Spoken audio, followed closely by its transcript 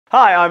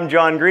Hi, I'm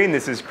John Green,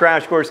 this is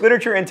Crash Course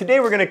Literature, and today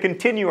we're going to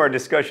continue our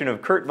discussion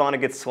of Kurt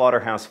Vonnegut's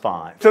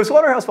Slaughterhouse-Five. So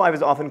Slaughterhouse-Five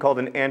is often called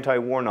an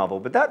anti-war novel,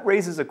 but that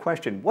raises a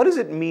question. What does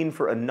it mean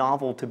for a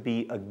novel to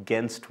be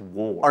against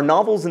war? Are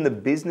novels in the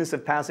business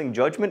of passing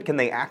judgment? Can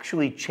they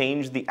actually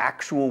change the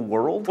actual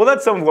world? Well,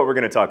 that's some of what we're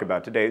going to talk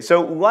about today.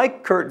 So,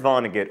 like Kurt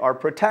Vonnegut, our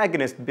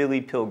protagonist,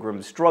 Billy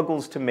Pilgrim,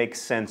 struggles to make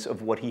sense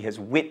of what he has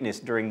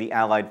witnessed during the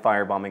Allied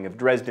firebombing of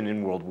Dresden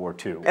in World War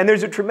II. And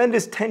there's a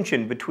tremendous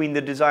tension between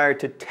the desire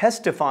to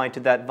testify to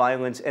that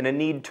violence and a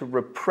need to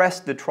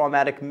repress the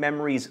traumatic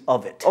memories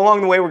of it. Along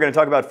the way, we're going to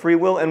talk about free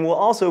will, and we'll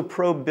also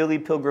probe Billy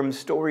Pilgrim's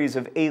stories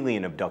of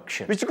alien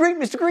abduction.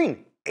 Mr.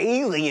 Green,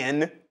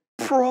 alien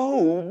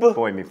probe.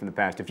 Boy, me from the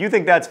past. If you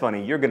think that's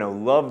funny, you're gonna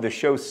love the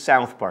show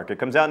South Park. It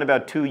comes out in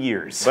about 2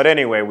 years. But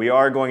anyway, we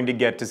are going to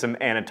get to some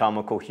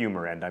anatomical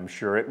humor, and I'm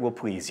sure it will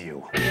please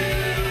you.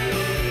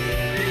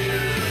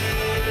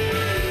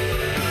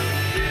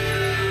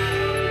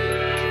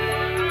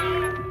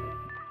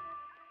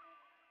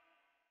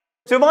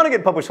 So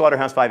Vonnegut published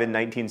Slaughterhouse-Five in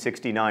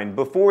 1969,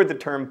 before the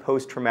term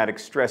post-traumatic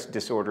stress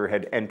disorder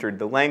had entered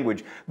the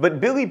language, but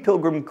Billy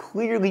Pilgrim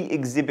clearly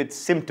exhibits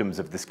symptoms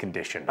of this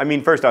condition. I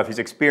mean, first off, his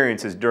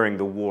experiences during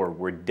the war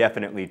were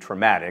definitely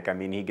traumatic. I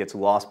mean, he gets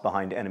lost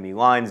behind enemy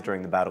lines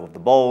during the Battle of the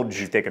Bulge,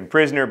 he's taken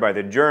prisoner by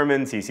the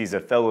Germans, he sees a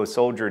fellow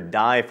soldier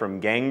die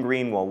from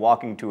gangrene while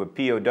walking to a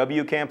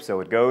POW camp, so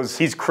it goes.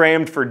 He's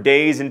crammed for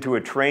days into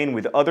a train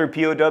with other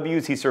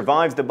POWs, he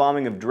survives the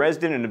bombing of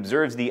Dresden and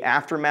observes the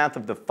aftermath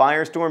of the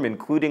firestorm,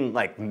 including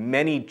like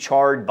many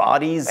charred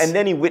bodies. And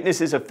then he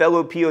witnesses a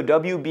fellow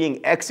POW being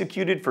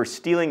executed for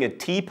stealing a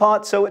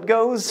teapot, so it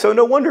goes. So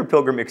no wonder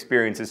Pilgrim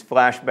experiences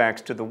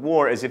flashbacks to the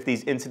war as if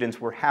these incidents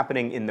were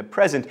happening in the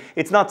present.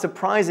 It's not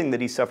surprising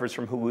that he suffers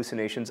from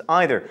hallucinations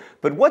either.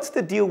 But what's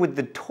the deal with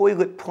the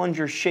toilet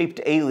plunger-shaped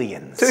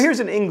aliens? So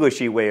here's an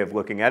Englishy way of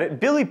looking at it.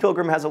 Billy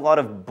Pilgrim has a lot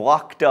of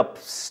blocked up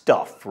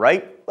stuff,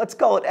 right? Let's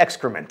call it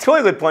excrement.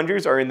 Toilet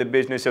plungers are in the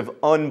business of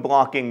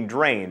unblocking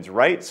drains,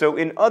 right? So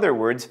in other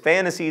words,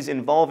 fantasies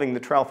involving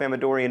the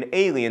Tralfamadorian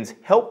aliens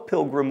help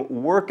Pilgrim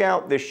work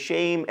out the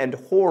shame and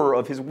horror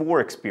of his war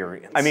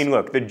experience. I mean,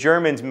 look, the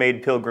Germans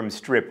made Pilgrim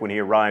strip when he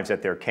arrives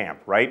at their camp,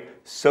 right?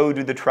 So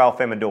do the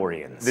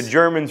Tralfamadorians. The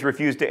Germans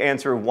refuse to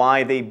answer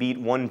why they beat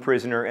one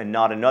prisoner and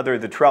not another.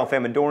 The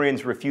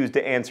Tralfamadorians refuse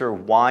to answer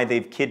why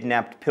they've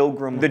kidnapped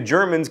Pilgrim. The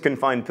Germans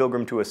confine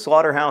Pilgrim to a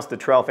slaughterhouse. The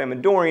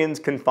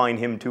Tralfamadorians confine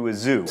him to a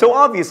zoo. So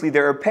obviously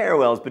there are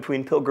parallels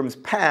between Pilgrim's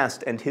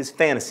past and his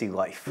fantasy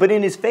life. But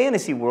in his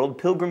fantasy world,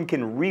 Pilgrim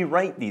can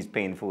rewrite these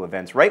painful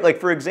events, right? Like,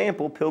 for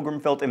example, Pilgrim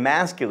felt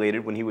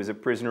emasculated when he was a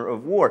prisoner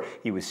of war.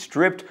 He was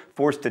stripped,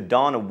 forced to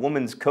don a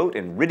woman's coat,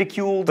 and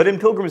ridiculed. But in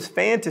Pilgrim's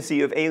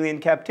fantasy of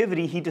alien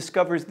captivity, he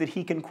discovers that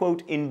he can,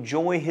 quote,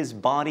 enjoy his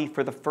body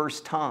for the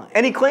first time.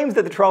 And he claims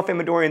that the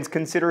Tralfamadorians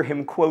consider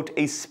him, quote,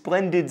 a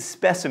splendid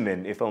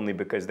specimen, if only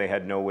because they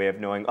had no way of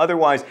knowing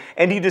otherwise.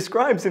 And he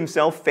describes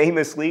himself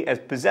famously as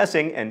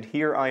possessing, and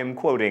here I am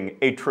quoting,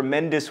 a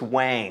tremendous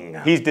wang.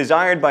 He's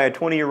desired by a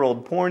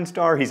 20-year-old porn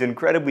star, he's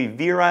incredibly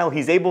virile,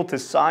 he's able to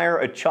sire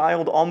a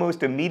child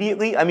almost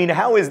immediately. I mean,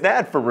 how is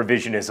that for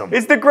revisionism?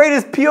 It's the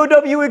greatest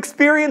POW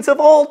experience of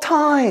all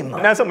time!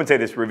 Now, some would say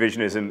this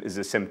revisionism is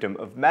a symptom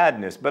of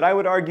madness, but I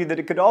would argue that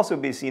it could also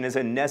be seen as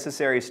a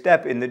necessary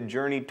step in the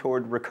journey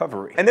toward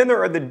recovery. And then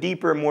there are the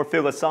deeper, more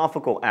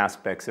philosophical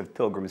aspects of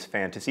Pilgrim's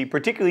fantasy,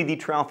 particularly the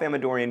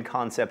Tralfamadorian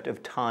concept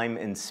of time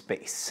and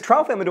space.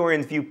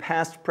 Tralfamadorians view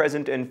past,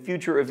 present, and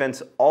future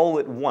events all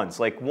at once.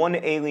 Like, one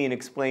alien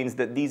explains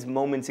that these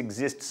moments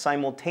exist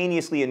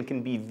simultaneously and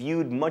can be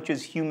viewed much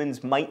as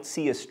humans might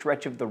see a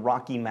stretch of the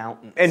Rocky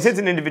Mountains. And since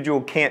an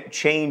individual can't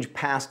change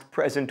past,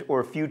 present,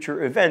 or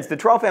future events, the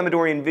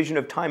Tralfamadorian vision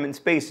of time and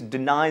space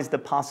denies the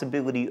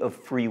possibility of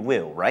free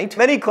will, right?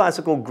 Many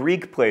classical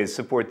Greek plays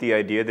support the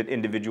idea that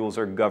individuals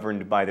are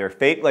governed by their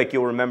fate. Like,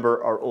 you'll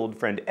remember our old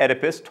friend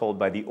Oedipus, told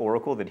by the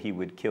oracle that he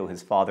would kill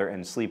his father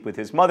and sleep with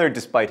his mother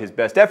despite his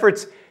best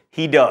efforts.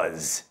 He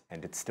does.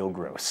 And it's still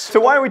gross.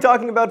 So why are we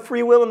talking about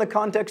free will in the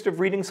context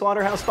of reading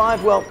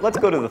Slaughterhouse-Five? Well, let's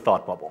go to the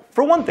thought bubble.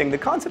 For one thing, the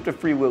concept of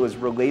free will is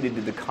related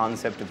to the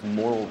concept of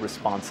moral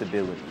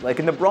responsibility. Like,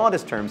 in the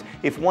broadest terms,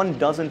 if one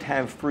doesn't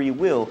have free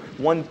will,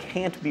 one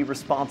can't be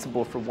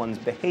responsible for one's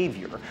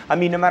behavior. I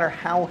mean, no matter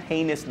how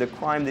heinous the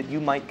crime that you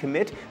might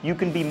commit, you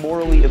can be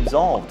morally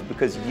absolved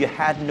because you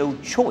had no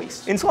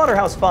choice. In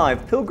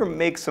Slaughterhouse-Five, Pilgrim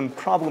makes some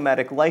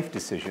problematic life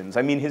decisions.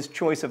 I mean, his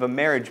choice of a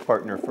marriage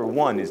partner, for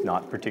one, is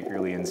not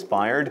particularly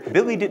inspired.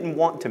 Billy didn't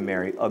want to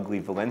marry ugly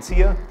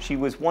Valencia. She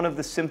was one of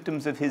the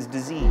symptoms of his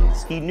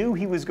disease. He knew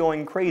he was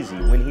going crazy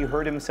when he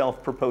heard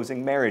himself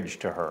proposing marriage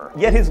to her.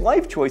 Yet his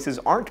life choices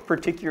aren't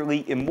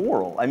particularly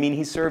immoral. I mean,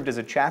 he served as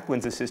a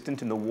chaplain's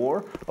assistant in the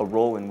war, a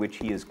role in which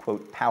he is,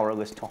 quote,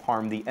 powerless to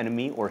harm the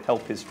enemy or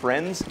help his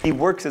friends. He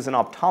works as an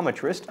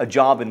optometrist, a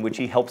job in which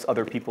he helps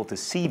other people to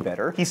see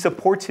better. He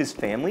supports his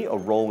family, a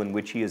role in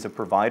which he is a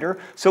provider.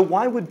 So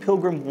why would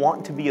Pilgrim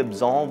want to be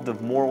absolved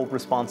of moral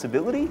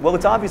responsibility? Well,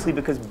 it's obviously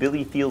because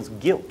Billy feels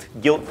guilt. guilt.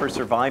 Guilt for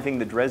surviving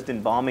the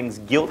Dresden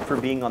bombings, guilt for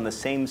being on the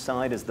same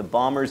side as the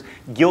bombers,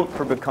 guilt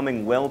for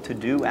becoming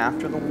well-to-do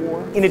after the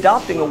war. In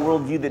adopting a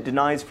worldview that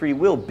denies free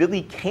will,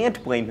 Billy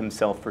can't blame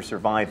himself for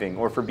surviving,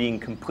 or for being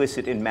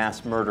complicit in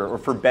mass murder, or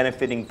for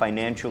benefiting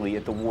financially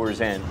at the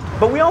war's end.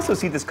 But we also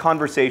see this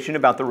conversation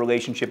about the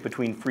relationship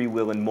between free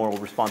will and moral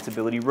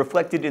responsibility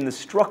reflected in the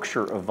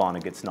structure of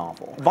Vonnegut's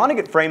novel.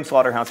 Vonnegut frames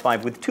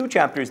Slaughterhouse-Five with two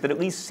chapters that at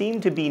least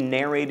seem to be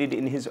narrated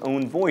in his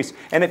own voice,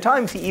 and at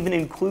times he even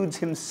includes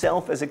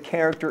himself as a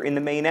character in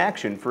the main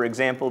action. For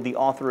example, the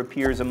author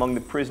appears among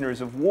the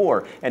prisoners of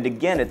war, and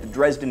again at the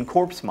Dresden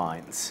corpse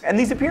mines. And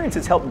these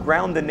appearances help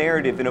ground the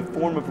narrative in a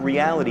form of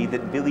reality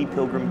that Billy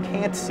Pilgrim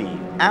can't see,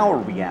 our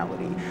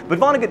reality. But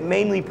Vonnegut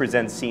mainly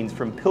presents scenes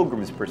from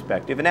Pilgrim's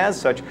perspective, and as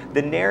such,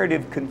 the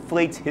narrative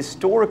conflates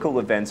historical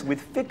events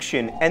with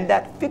fiction, and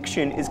that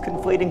fiction is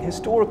conflating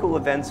historical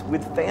events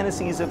with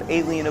fantasies of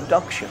alien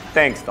abduction.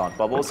 Thanks, Thought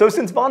Bubble. So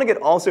since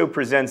Vonnegut also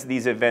presents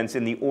these events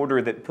in the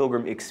order that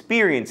Pilgrim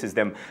experiences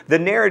them, the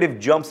narrative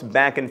jumps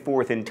back and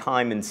forth in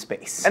time and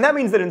space. And that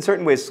means that in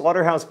certain ways,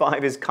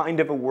 Slaughterhouse-Five is kind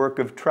of a work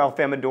of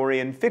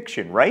Tralfamadorian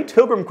fiction, right?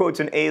 Pilgrim quotes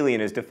an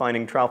alien as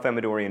defining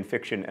Tralfamadorian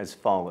fiction as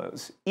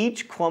follows: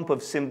 "Each clump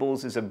of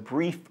symbols is a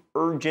brief,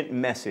 urgent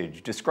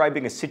message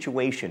describing a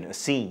situation, a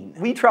scene.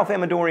 We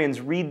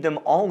Tralfamadorians read them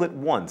all at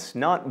once,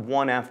 not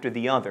one after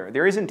the other.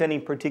 There isn't any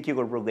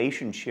particular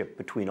relationship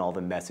between all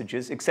the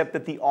messages, except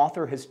that the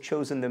author has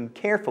chosen them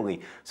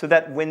carefully, so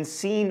that when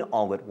seen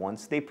all at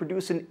once, they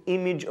produce an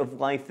image of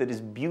life that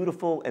is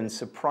beautiful and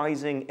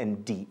surprising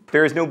and deep.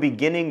 There is no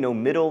beginning, no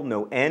middle,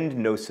 no end,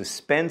 no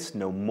suspense,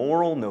 no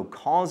moral, no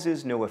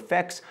causes, no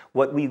effects.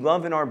 What we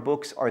love in our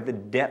books are the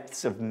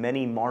depths of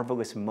many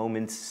marvelous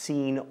moments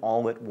seen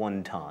all at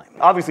one time."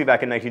 Obviously,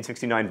 back in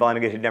 1969,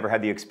 Vonnegut had never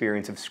had the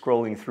experience of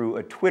scrolling through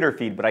a Twitter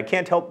feed, but I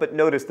can't help but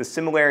notice the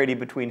similarity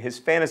between his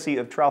fantasy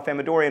of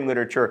Tralfamadorian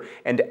literature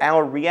and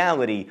our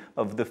reality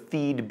of the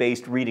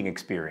feed-based reading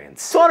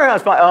experience.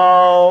 Slaughterhouse-Five.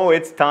 Oh,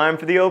 it's time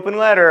for the open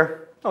letter.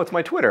 Oh, it's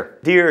my Twitter.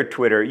 Dear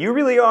Twitter, you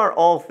really are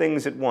all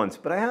things at once,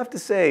 but I have to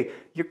say,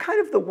 you're kind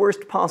of the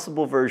worst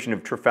possible version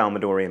of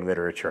Tralfamadorian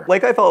literature.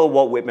 Like, I follow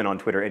Walt Whitman on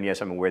Twitter, and yes,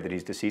 I'm aware that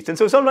he's deceased, and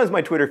so sometimes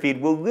my Twitter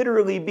feed will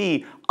literally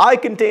be, "I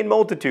contain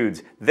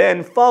multitudes,"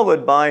 then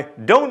followed by,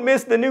 "Don't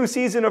miss the new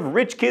season of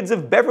Rich Kids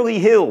of Beverly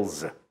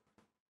Hills."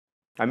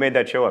 I made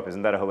that show up.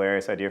 Isn't that a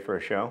hilarious idea for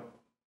a show?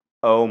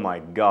 Oh my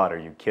God, are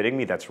you kidding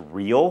me? That's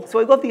real? So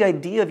I love the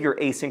idea of your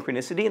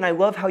asynchronicity, and I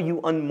love how you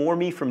unmoor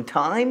me from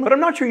time, but I'm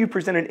not sure you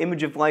present an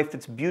image of life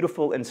that's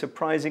beautiful and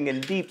surprising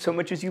and deep so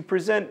much as you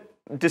present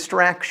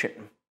distraction.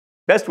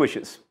 Best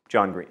wishes,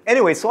 John Green.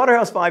 Anyway,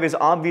 Slaughterhouse-Five is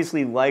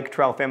obviously like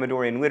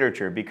Tralfamadorian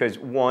literature because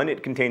 1,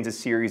 it contains a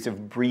series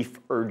of brief,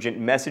 urgent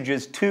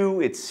messages.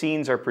 2, its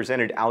scenes are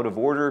presented out of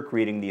order,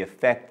 creating the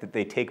effect that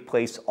they take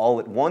place all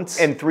at once.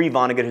 And 3,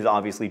 Vonnegut has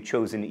obviously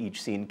chosen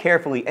each scene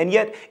carefully, and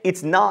yet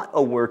it's not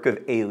a work of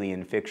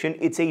alien fiction.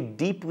 It's a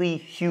deeply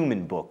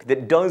human book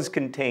that does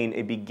contain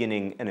a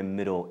beginning and a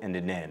middle and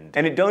an end.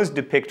 And it does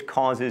depict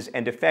causes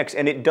and effects,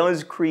 and it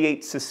does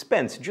create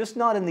suspense, just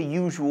not in the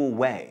usual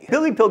way.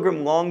 Billy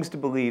Pilgrim longs to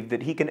believe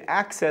that he can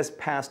access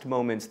past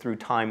moments through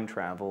time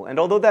travel, and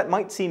although that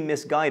might seem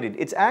misguided,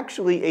 it's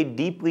actually a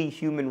deeply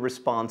human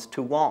response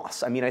to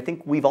loss. I mean, I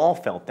think we've all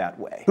felt that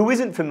way. Who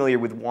isn't familiar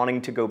with wanting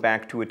to go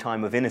back to a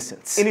time of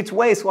innocence? In its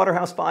way,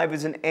 Slaughterhouse-Five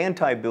is an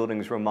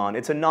anti-Bildungsroman.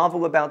 It's a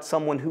novel about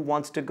someone who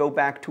wants to go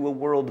back to a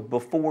world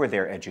before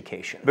their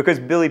education. Because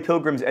Billy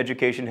Pilgrim's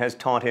education has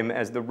taught him,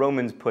 as the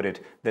Romans put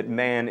it, that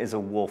man is a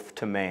wolf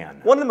to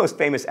man. One of the most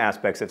famous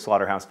aspects of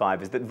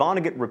Slaughterhouse-Five is that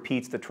Vonnegut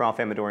repeats the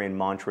Tralfamadorian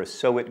mantra,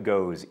 "So it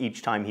goes,"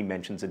 each time he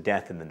mentions a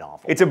death in the novel.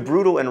 It's a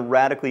brutal and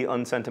radically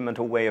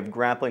unsentimental way of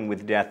grappling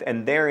with death,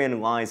 and therein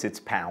lies its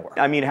power.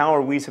 I mean, how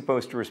are we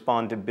supposed to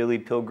respond to Billy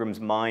Pilgrim's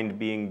mind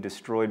being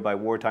destroyed by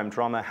wartime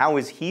trauma? How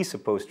is he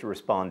supposed to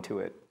respond to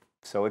it?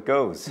 So it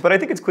goes. But I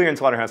think it's clear in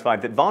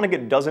Slaughterhouse-Five that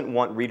Vonnegut doesn't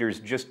want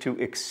readers just to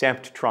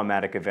accept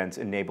traumatic events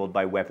enabled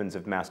by weapons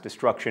of mass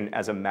destruction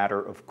as a matter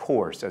of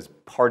course, as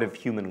part of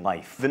human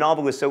life. The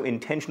novel is so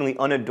intentionally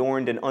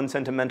unadorned and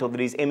unsentimental that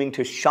he's aiming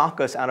to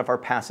shock us out of our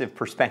passive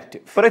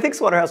perspective. But I think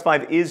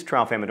Slaughterhouse-Five is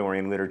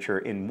Tralfamadorian literature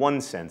in one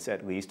sense,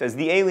 at least, as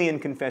the alien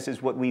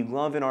confesses what we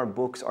love in our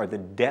books are the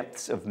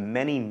depths of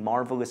many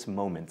marvelous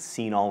moments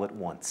seen all at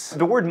once.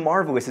 The word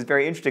marvelous is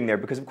very interesting there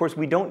because, of course,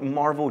 we don't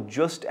marvel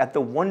just at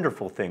the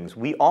wonderful things.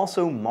 We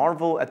also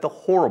marvel at the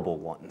horrible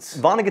ones.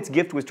 Vonnegut's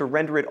gift was to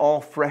render it all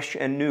fresh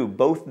and new,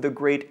 both the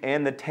great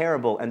and the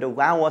terrible, and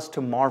allow us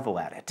to marvel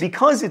at it.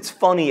 Because it's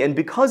funny and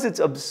because it's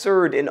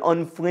absurd and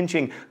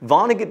unflinching,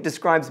 Vonnegut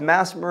describes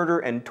mass murder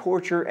and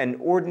torture and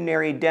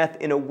ordinary death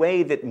in a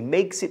way that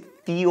makes it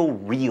feel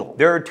real.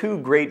 There are two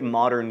great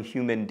modern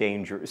human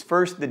dangers.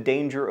 First, the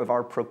danger of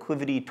our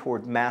proclivity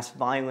toward mass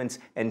violence,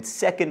 and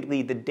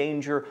secondly, the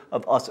danger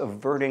of us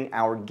averting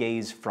our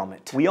gaze from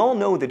it. We all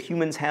know that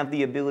humans have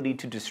the ability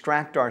to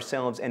distract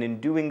ourselves, and in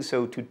doing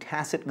so, to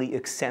tacitly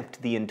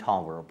accept the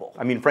intolerable.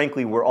 I mean,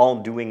 frankly, we're all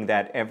doing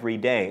that every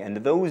day, and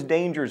those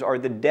dangers are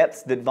the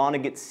depths that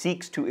Vonnegut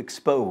seeks to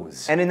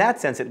expose. And in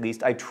that sense, at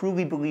least, I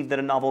truly believe that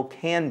a novel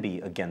can be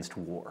against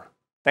war.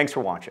 Thanks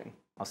for watching.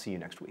 I'll see you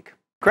next week.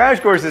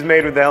 Crash Course is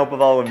made with the help of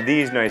all of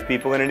these nice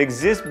people, and it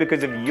exists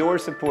because of your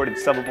support at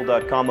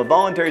Subbable.com, a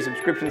voluntary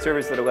subscription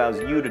service that allows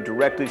you to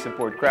directly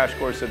support Crash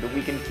Course so that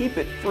we can keep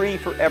it free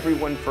for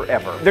everyone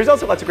forever. There's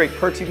also lots of great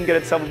perks you can get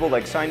at Subbable,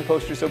 like signed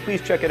posters, so please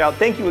check it out.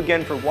 Thank you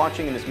again for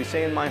watching, and as we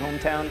say in my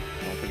hometown,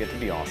 don't forget to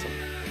be awesome.